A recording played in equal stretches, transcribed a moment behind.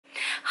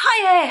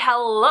Hi,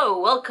 hello,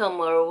 welcome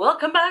or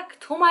welcome back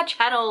to my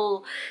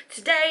channel.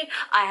 Today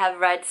I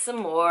have read some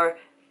more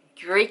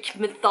Greek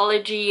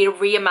mythology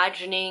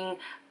reimagining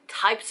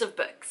types of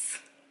books.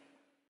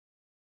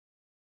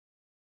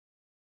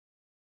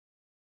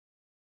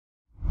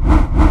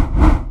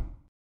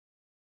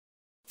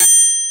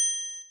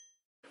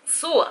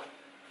 So,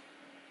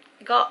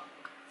 I got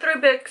 3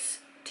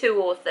 books, 2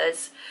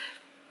 authors,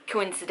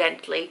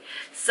 coincidentally.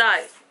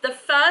 So, the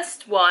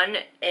first one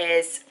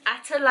is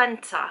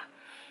Atalanta.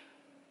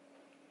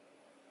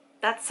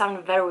 That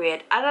sounded very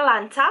weird.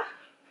 Atalanta?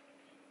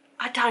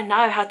 I don't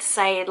know how to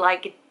say it,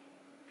 like it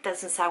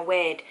doesn't sound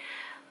weird.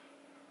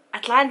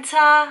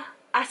 Atalanta.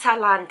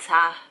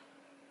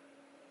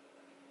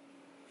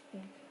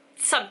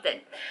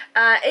 Something.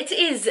 It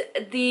is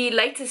the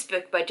latest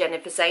book by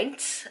Jennifer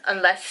Saint,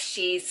 unless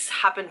she's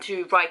happened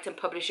to write and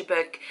publish a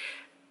book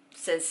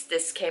since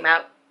this came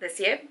out this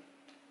year.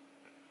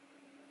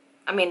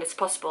 I mean, it's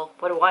possible.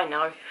 What do I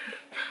know?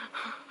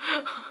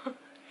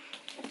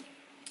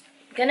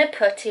 I'm gonna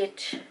put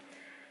it...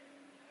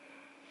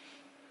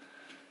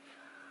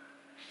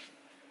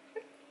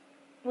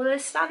 Will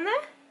it stand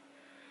there?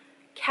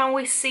 Can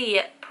we see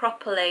it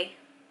properly?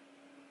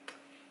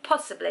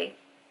 Possibly.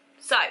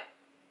 So,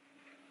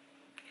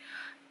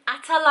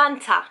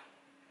 Atalanta.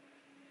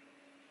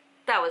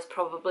 That was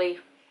probably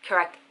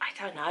correct. I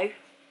don't know.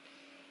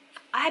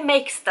 I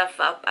make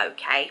stuff up,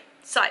 okay?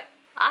 So,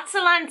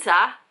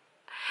 Atalanta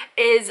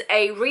is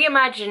a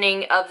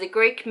reimagining of the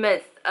Greek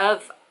myth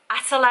of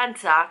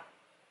Atalanta,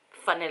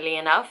 funnily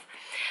enough,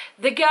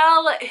 the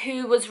girl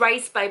who was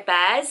raised by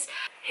bears,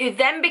 who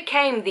then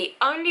became the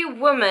only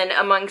woman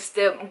amongst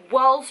the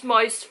world's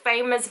most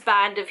famous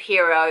band of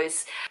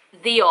heroes,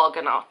 the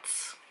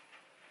Argonauts.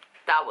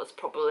 That was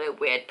probably a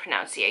weird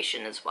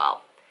pronunciation as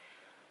well.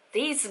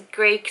 These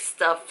Greek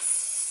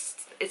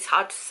stuffs, it's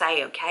hard to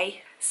say,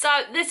 okay?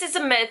 So this is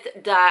a myth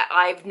that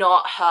I've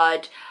not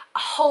heard a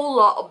whole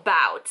lot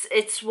about.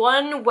 It's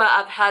one where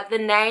I've heard the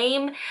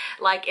name,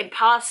 like in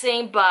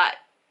passing, but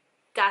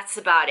that's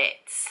about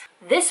it.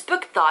 This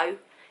book though,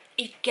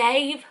 it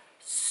gave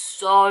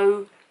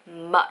so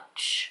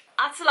much.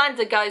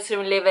 Atalanta goes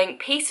from living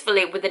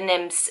peacefully with the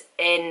nymphs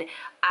in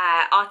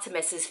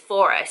Artemis's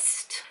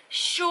forest.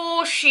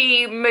 Sure,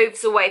 she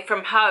moves away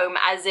from home,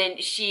 as in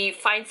she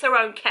finds her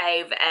own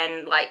cave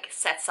and like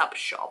sets up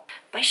shop.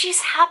 But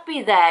she's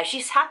happy there.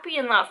 She's happy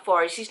in that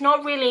forest. She's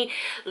not really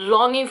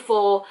longing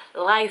for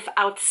life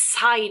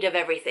outside of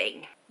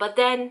everything. But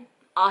then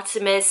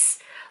Artemis,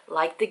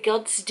 like the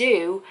gods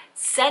do,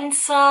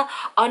 sends her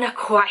on a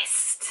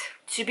quest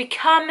to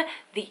become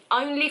the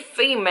only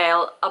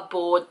female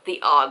aboard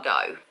the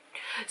Argo.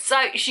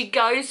 So she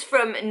goes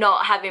from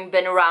not having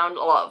been around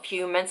a lot of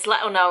humans,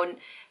 let alone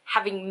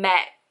having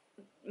met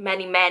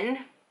many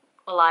men,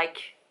 or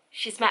like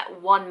she's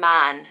met one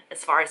man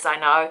as far as I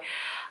know,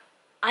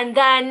 and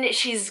then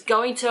she's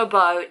going to a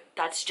boat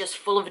that's just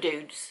full of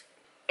dudes.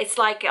 It's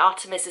like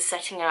Artemis is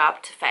setting her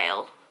up to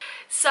fail.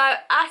 So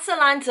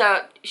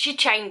Atalanta, she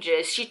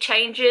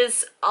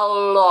changes a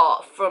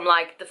lot from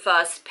like the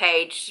first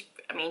page.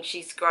 I mean,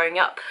 she's growing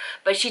up,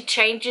 but she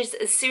changes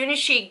as soon as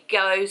she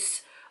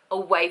goes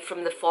away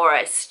from the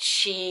forest.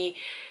 She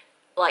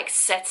like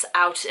sets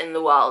out in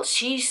the world.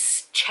 She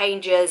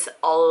changes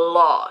a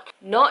lot.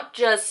 Not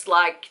just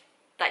like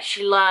that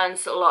she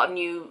learns a lot of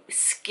new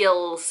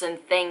skills and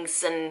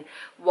things and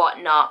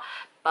whatnot,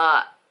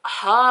 but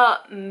her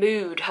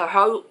mood, her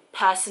whole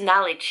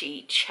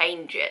personality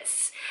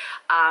changes.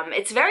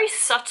 It's very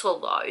subtle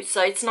though,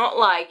 so it's not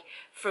like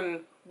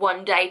from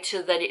one day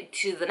to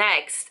the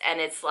next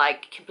and it's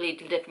like a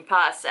completely different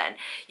person.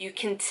 You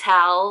can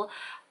tell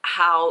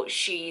how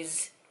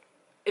she's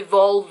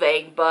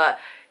evolving, but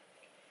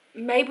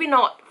maybe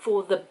not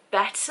for the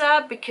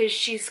better, because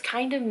she's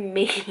kind of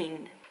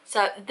mean.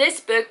 So this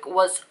book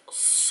was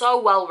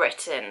so well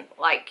written,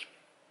 like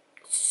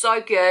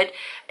so good.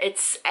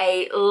 It's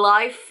a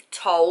life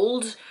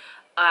told.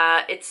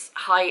 It's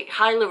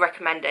highly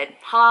recommended.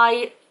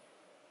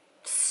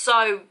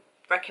 So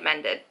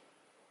recommended.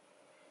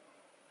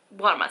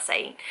 What am I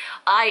saying?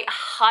 I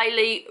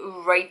highly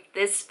rate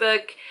this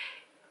book.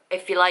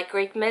 If you like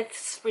Greek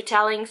myths,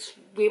 retellings,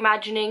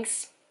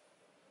 reimaginings,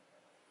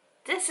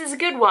 this is a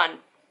good one.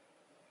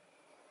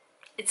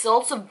 It's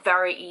also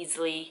very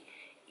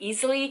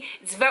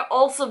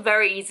also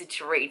very easy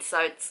to read,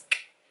 so it's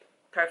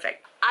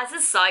perfect. As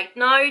a side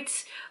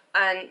note,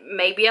 and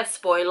maybe a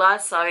spoiler,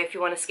 so if you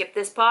want to skip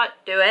this part,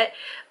 do it.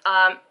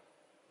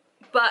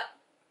 But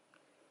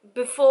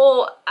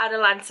before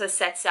Atalanta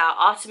sets out,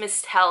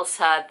 Artemis tells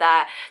her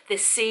that the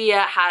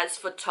seer has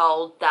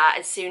foretold that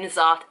as soon as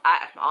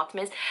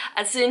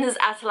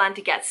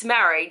Atalanta gets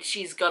married,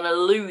 she's gonna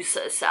lose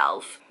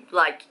herself.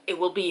 Like, it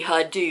will be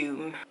her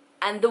doom.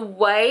 And the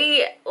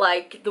way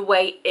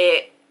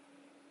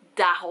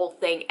that whole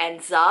thing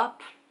ends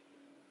up,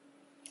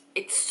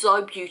 it's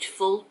so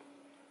beautiful.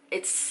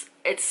 It's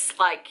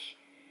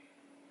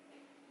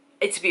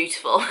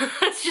beautiful.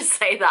 Let's just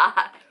say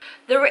that.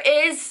 There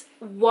is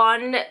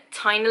one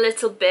tiny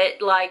little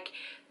bit, like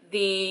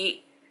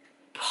the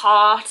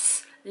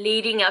parts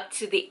leading up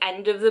to the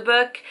end of the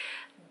book,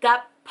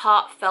 that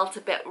part felt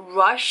a bit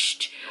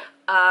rushed.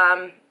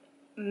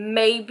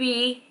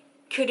 Maybe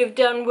could have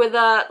done with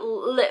a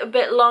little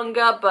bit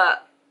longer,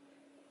 but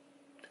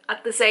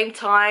at the same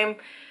time,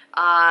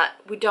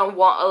 we don't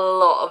want a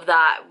lot of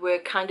that. We're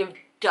kind of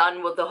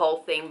done with the whole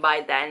thing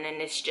by then,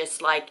 and it's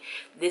just like,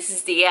 this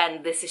is the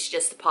end, this is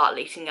just the part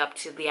leading up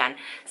to the end.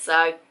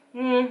 So,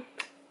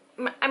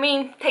 I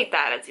mean, take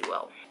that as you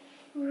will.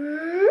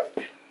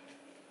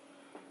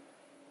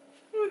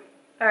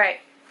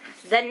 Alright,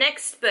 the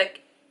next book,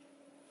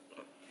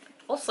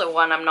 also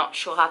one I'm not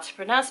sure how to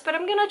pronounce, but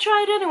I'm gonna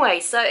try it anyway.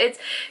 So it's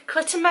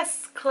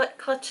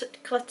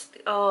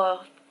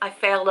oh, I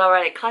failed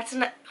already.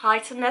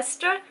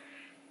 Clytemnestra?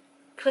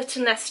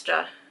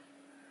 Clytemnestra.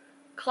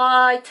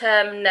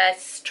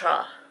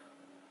 Clytemnestra.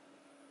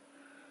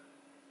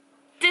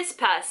 This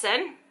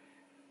person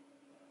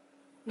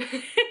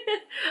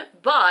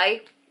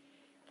by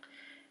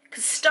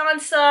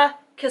Costanza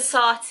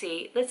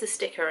Casati. There's a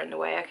sticker in the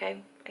way,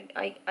 okay?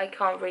 I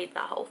can't read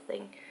that whole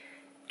thing.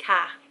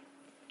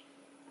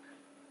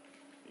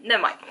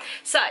 Never mind.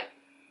 So,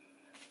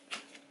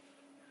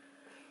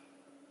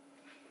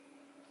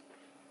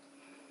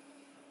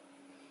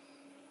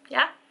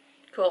 yeah,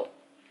 cool.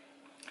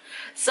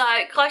 So,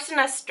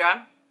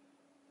 Clytemnestra,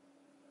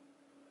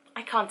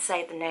 I can't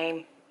say the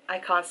name. I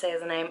can't say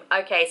the name.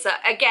 Okay, so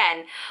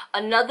again,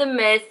 another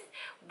myth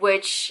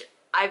which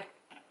I've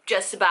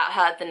just about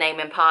heard the name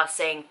in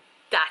passing.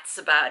 That's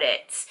about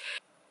it.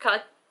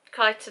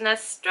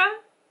 Clytemnestra?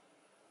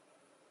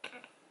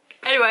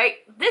 Anyway,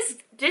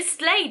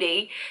 this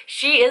lady,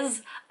 she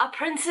is a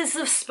princess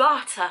of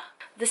Sparta,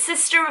 the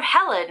sister of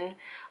Helen,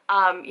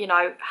 you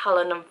know,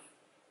 Helen of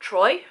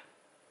Troy,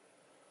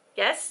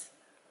 yes?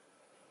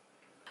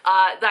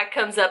 That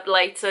comes up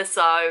later,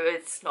 so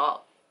it's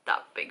not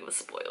that big of a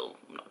spoil.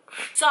 No.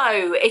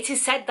 So, it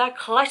is said that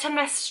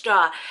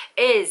Clytemnestra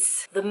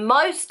is the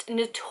most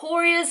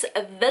notorious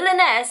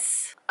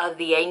villainess of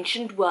the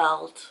ancient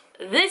world.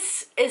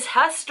 This is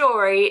her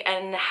story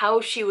and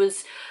how she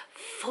was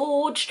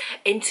forged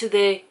into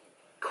the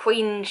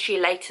queen she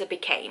later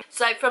became.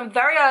 So from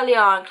very early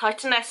on,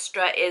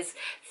 Clytemnestra is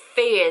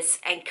fierce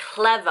and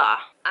clever,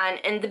 and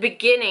in the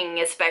beginning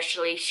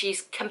especially,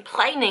 she's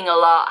complaining a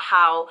lot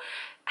how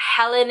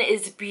Helen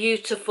is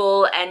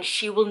beautiful and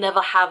she will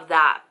never have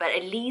that, but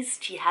at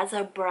least she has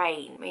her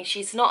brain. I mean,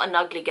 she's not an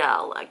ugly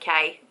girl,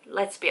 okay?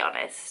 Let's be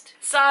honest.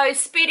 So,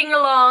 speeding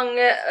along,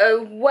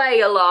 way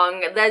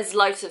along, there's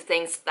loads of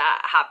things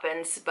that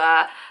happens,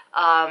 but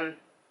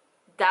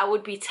that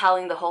would be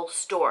telling the whole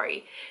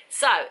story.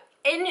 So,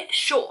 in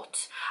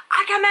short,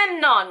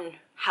 Agamemnon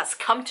has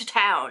come to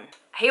town.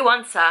 He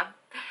wants her.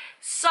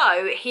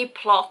 So, he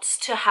plots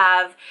to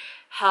have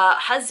her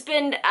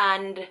husband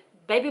and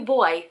baby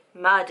boy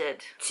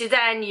murdered, to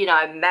then, you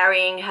know,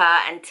 marrying her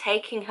and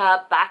taking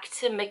her back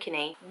to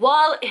Mycenae,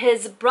 while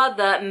his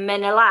brother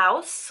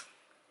Menelaus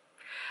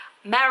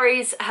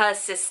marries her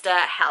sister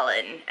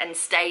Helen and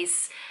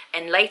stays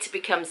and later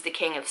becomes the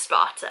king of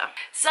Sparta.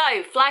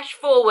 So, flash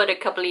forward a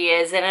couple of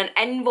years and an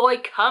envoy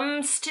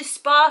comes to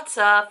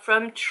Sparta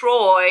from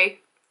Troy,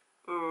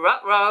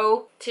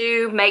 ruh-roh,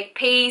 to make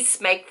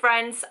peace, make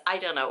friends. I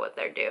don't know what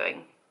they're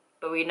doing,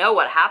 but we know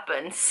what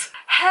happens.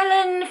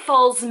 Helen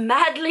falls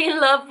madly in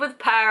love with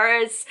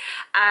Paris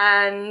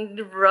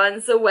and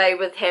runs away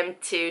with him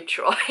to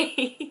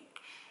Troy.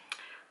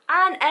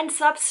 And ends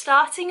up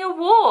starting a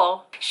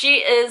war. She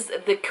is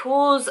the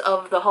cause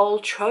of the whole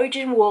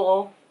Trojan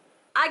War.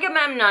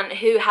 Agamemnon,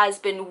 who has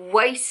been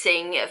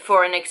waiting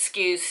for an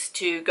excuse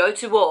to go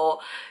to war,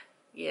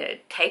 you know,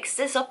 takes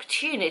this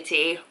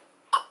opportunity,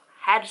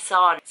 heads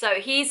on. So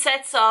he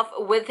sets off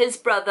with his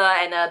brother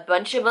and a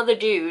bunch of other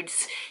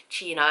dudes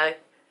to, you know,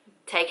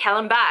 take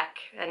Helen back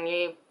and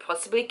you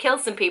possibly kill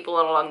some people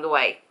along the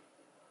way.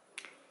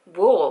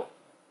 War.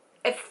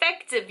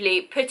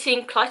 Effectively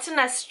putting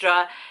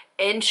Clytemnestra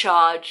in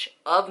charge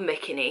of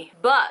Mycenae.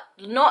 But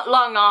not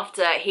long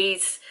after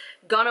he's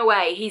gone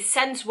away, he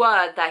sends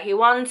word that he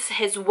wants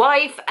his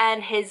wife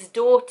and his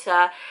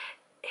daughter,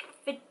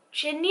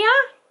 Virginia?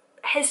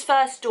 His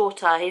first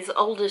daughter, his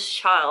oldest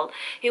child.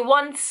 He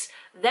wants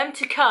them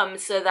to come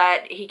so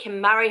that he can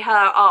marry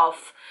her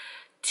off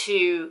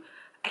to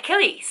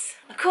Achilles.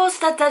 Of course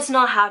that does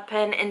not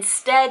happen.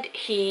 Instead,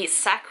 he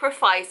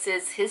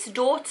sacrifices his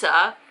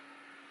daughter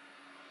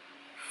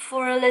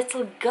for a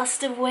little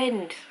gust of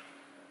wind.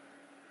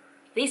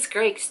 These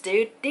Greeks,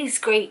 dude, these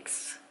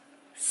Greeks,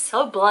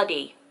 so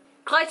bloody.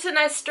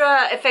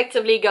 Clytemnestra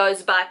effectively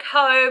goes back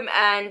home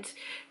and,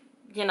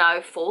 you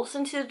know, falls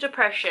into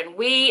depression.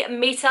 We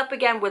meet up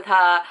again with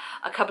her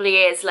a couple of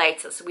years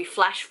later, so we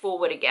flash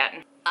forward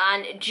again.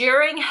 And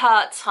during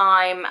her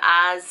time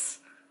as,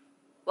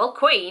 well,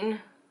 queen,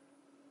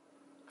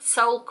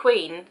 sole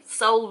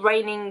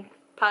reigning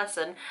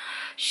person,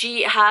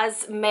 she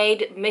has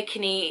made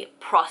Mycenae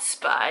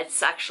prosper.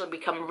 It's actually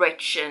become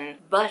rich,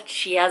 but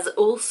she has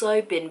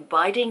also been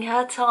biding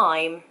her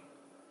time.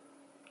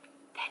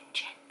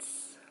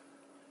 Vengeance.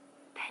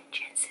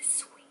 Vengeance is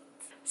sweet.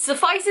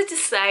 Suffice it to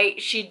say,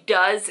 she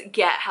does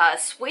get her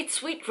sweet,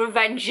 sweet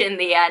revenge in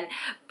the end,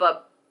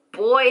 but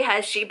boy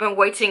has she been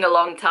waiting a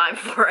long time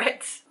for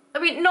it. I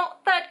mean,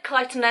 not that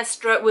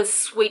Clytemnestra was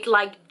sweet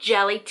like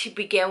jelly to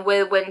begin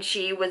with when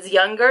she was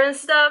younger and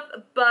stuff,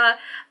 but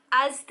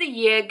as the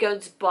year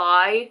goes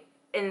by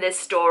in this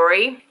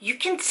story, you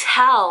can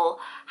tell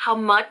how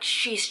much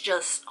she's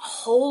just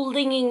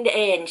holding it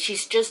in.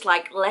 She's just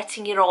like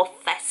letting it all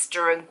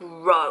fester and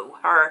grow.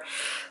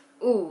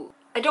 Ooh.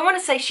 I don't want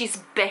to say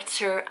she's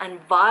bitter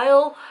and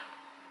vile,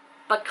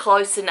 but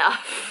close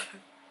enough.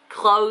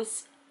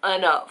 Close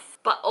enough.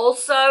 But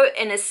also,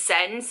 in a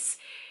sense,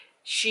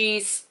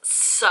 she's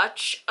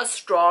such a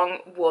strong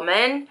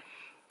woman.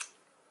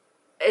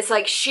 It's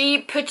like she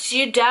puts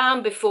you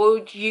down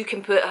before you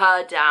can put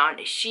her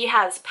down. She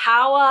has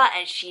power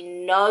and she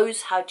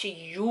knows how to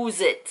use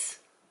it.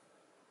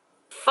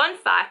 Fun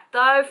fact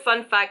though,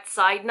 fun fact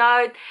side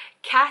note,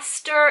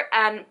 Castor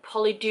and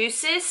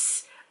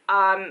Polydeuces,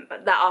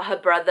 that are her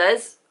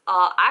brothers,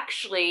 are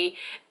actually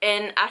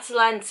in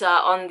Atalanta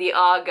on the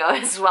Argo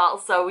as well.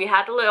 So we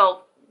had a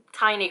little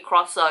tiny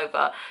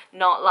crossover,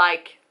 not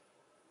like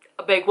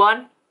a big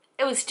one.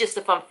 It was just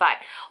a fun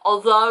fact.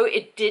 Although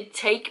it did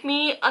take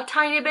me a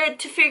tiny bit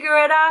to figure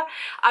it out.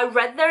 I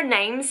read their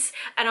names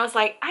and I was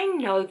like, I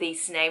know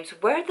these names.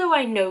 Where do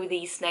I know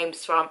these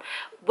names from?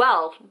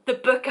 Well, the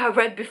book I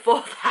read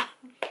before that.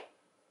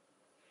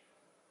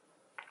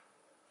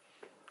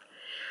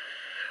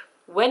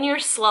 When you're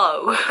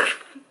slow.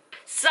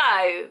 So,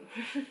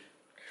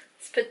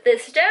 let's put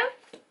this down.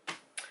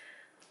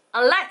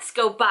 And let's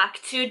go back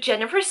to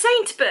Jennifer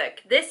Saint's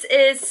book. This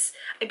is,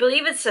 I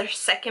believe it's her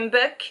second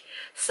book.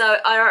 So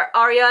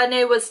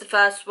Ariadne was the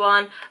first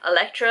one,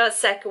 Elektra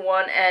second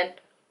one, and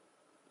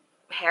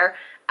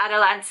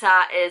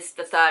Atalanta is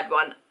the third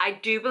one. I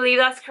do believe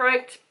that's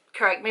correct.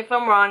 Correct me if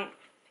I'm wrong.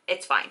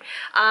 It's fine.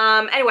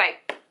 Anyway,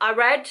 I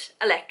read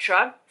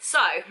Elektra. So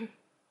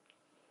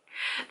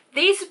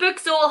these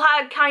books all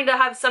kind of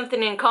have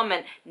something in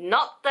common.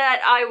 Not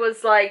that I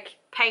was like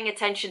paying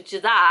attention to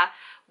that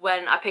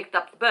when I picked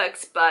up the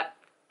books, but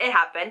it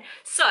happened.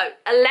 So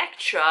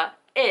Elektra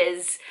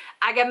is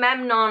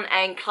Agamemnon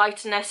and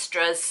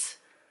Clytemnestra's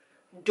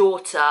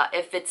daughter.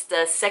 If it's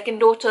the second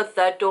daughter,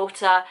 third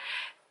daughter.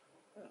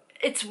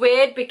 It's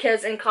weird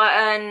because in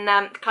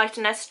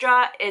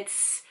Clytemnestra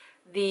it's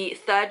the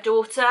third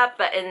daughter,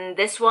 but in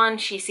this one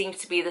she seems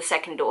to be the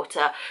second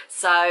daughter.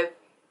 So,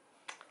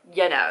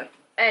 you know.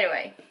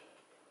 Anyway.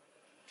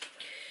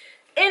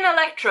 In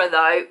Elektra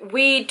though,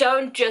 we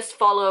don't just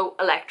follow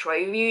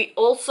Elektra, we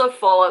also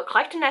follow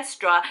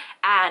Clytemnestra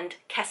and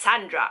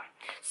Cassandra.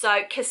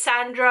 So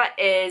Cassandra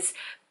is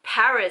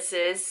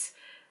Paris's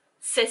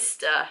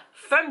sister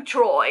from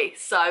Troy,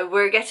 so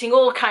we're getting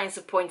all kinds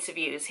of points of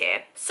views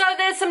here. So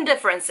there's some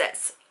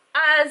differences.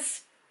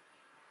 As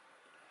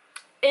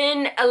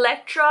in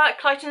Elektra,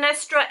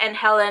 Clytemnestra and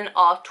Helen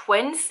are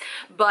twins,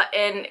 but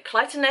in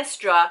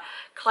Clytemnestra,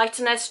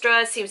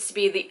 Clytemnestra seems to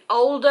be the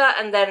older,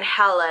 and then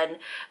Helen,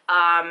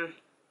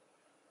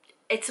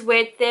 it's a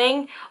weird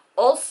thing.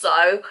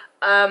 Also,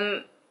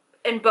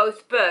 in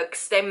both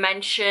books, they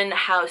mention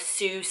how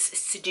Zeus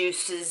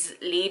seduces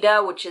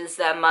Leda, which is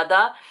their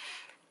mother.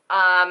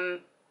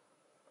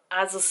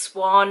 As a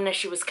swan,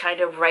 she was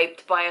kind of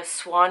raped by a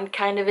swan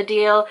kind of a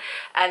deal.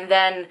 And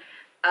then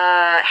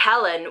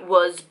Helen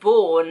was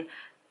born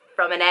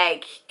from an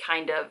egg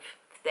kind of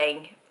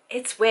thing.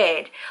 It's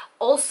weird.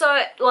 Also,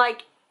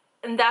 like,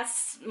 and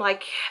that's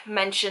like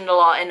mentioned a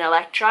lot in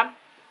Elektra.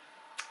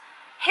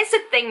 Here's the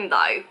thing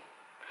though.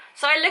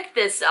 So I looked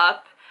this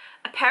up.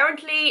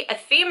 Apparently a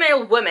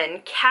female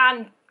woman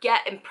can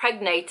get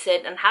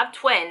impregnated and have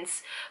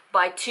twins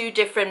by two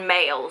different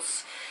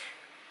males.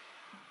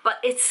 But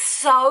it's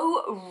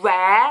so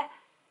rare,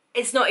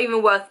 it's not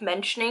even worth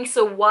mentioning.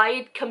 So why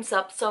it comes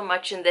up so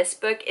much in this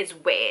book is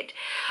weird.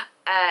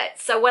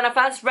 So when I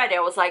first read it,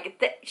 I was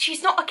like,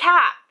 she's not a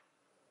cat.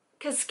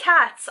 Because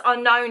cats are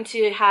known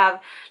to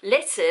have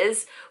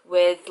litters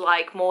with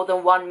like more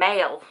than one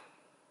male.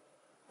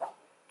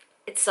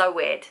 It's so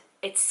weird.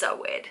 It's so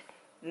weird.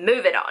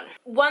 Moving on.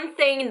 One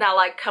thing that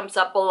like comes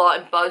up a lot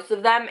in both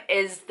of them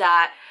is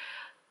that,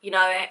 you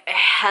know,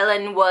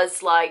 Helen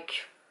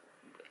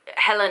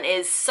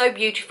is so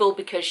beautiful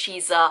because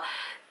she's a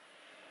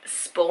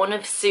spawn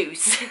of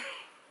Zeus.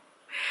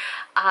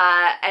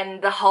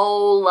 And the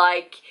whole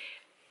like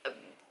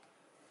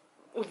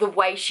the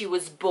way she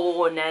was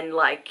born and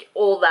like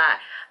all that.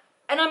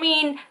 And I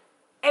mean,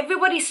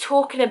 everybody's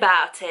talking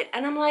about it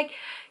and I'm like,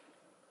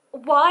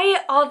 why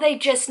are they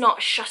just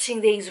not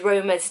shutting these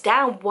rumors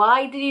down?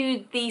 Why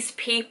do these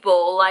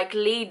people, like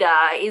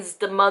Leda is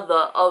the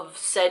mother of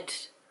said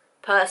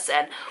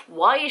person,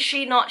 why is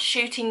she not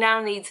shooting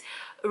down these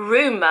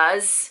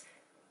rumors?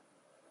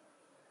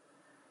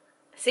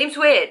 Seems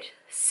weird.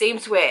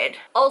 Seems weird.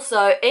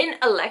 Also, in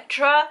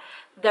Elektra,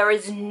 there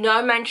is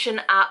no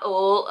mention at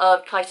all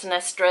of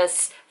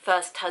Clytemnestra's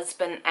first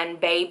husband and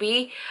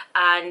baby.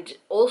 And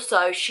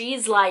also,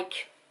 she's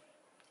like,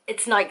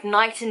 it's like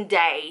night and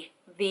day,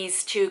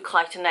 these two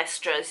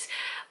Clytemnestras.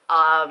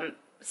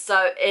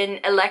 So in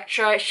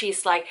Elektra,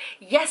 she's like,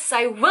 yes,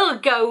 I will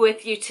go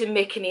with you to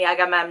Mycenae,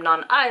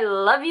 Agamemnon. I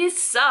love you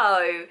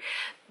so,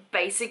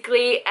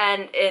 basically.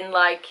 And in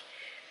like,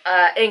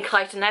 in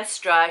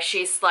Clytemnestra,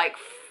 she's like,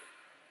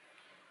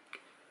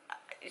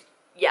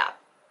 yeah,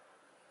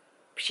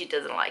 she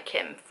doesn't like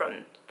him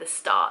from the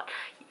start.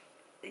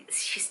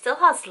 She still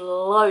has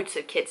loads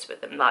of kids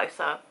with him though,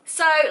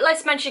 so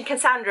let's mention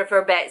Cassandra for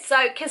a bit.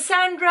 So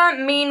Cassandra,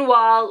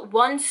 meanwhile,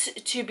 wants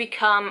to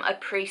become a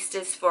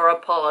priestess for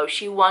Apollo.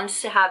 She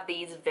wants to have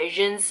these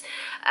visions,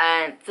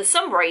 and for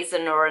some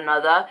reason or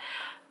another,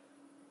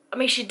 I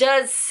mean, she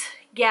does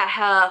get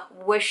her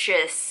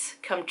wishes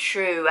come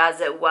true,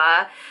 as it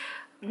were.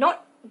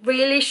 Not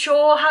really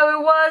sure how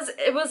it was.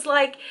 It was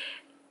like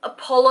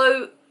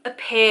Apollo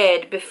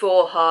appeared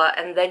before her,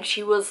 and then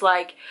she was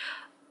like,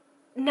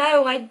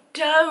 no, I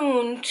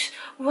don't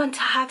want to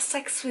have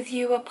sex with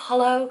you,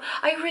 Apollo.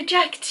 I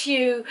reject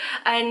you.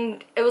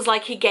 And it was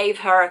like he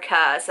gave her a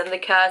curse, and the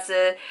curse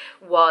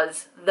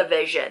was the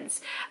visions.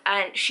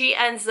 And she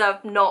ends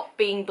up not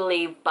being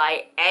believed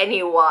by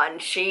anyone.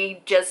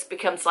 She just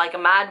becomes like a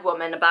mad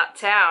woman about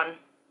town.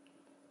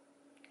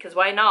 Because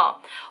why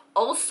not?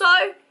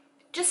 Also,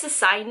 just a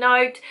side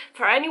note,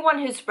 for anyone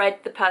who's read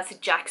the Percy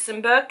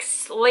Jackson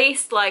books, at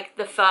least like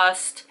the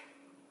first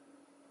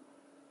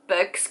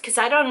books, because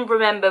I don't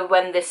remember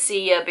when the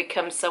seer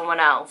becomes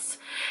someone else.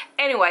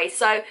 Anyway,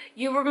 so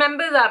you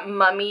remember that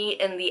mummy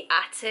in the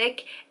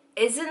attic?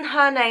 Isn't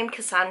her name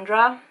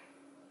Cassandra?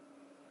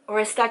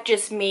 Or is that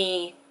just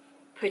me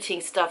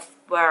putting stuff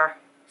where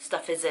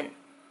stuff isn't?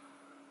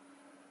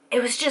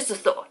 It was just a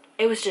thought.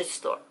 It was just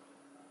a thought.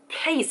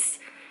 Please,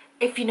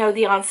 if you know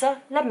the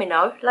answer, let me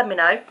know, let me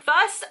know.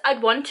 First,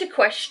 I'd want to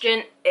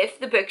question if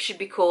the book should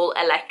be called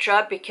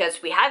Elektra,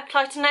 because we have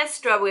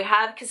Clytemnestra, we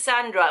have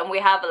Cassandra, and we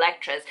have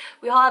Elektra's.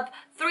 We have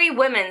 3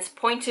 women's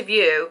point of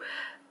view,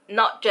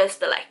 not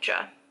just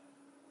Elektra.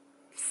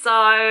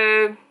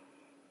 So,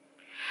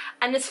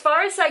 and as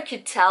far as I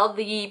could tell,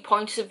 the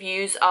points of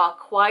views are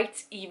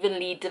quite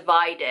evenly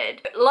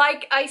divided.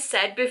 Like I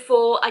said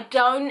before, I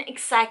don't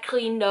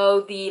exactly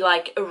know the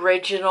like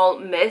original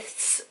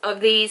myths of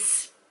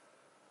these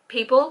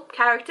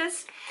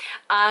characters,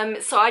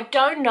 so I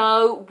don't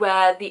know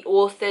where the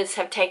authors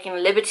have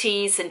taken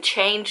liberties and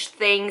changed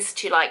things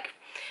to like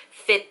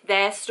fit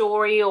their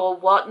story or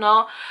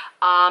whatnot,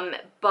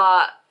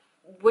 but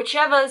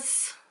whatever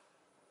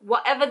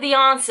the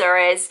answer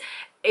is,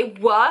 it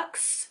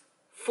works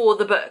for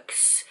the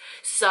books.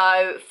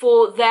 So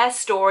for their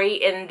story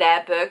in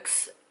their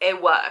books,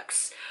 it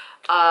works.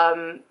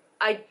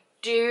 I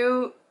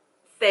do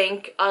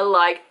think I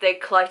like the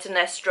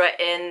Clytemnestra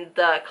in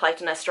the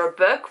Clytemnestra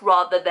book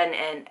rather than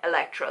in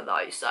Elektra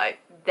though, so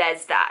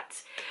there's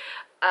that.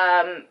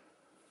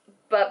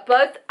 But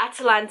both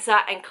Atalanta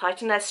and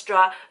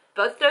Clytemnestra,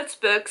 both those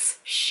books,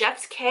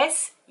 chef's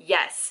kiss,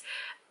 yes.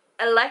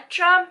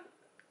 Elektra,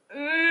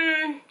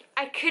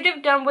 I could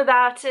have done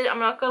without it, I'm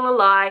not gonna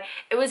lie.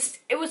 It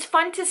was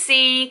fun to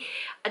see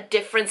a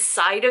different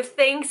side of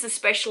things,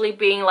 especially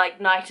being like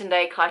night and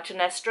day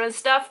Clytemnestra and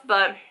stuff,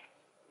 but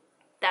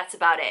that's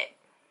about it.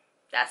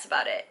 That's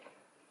about it.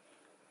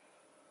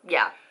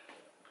 Yeah.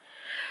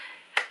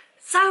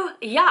 So,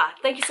 yeah,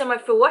 thank you so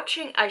much for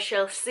watching. I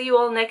shall see you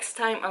all next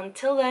time.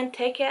 Until then,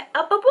 take care.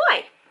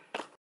 Bye-bye.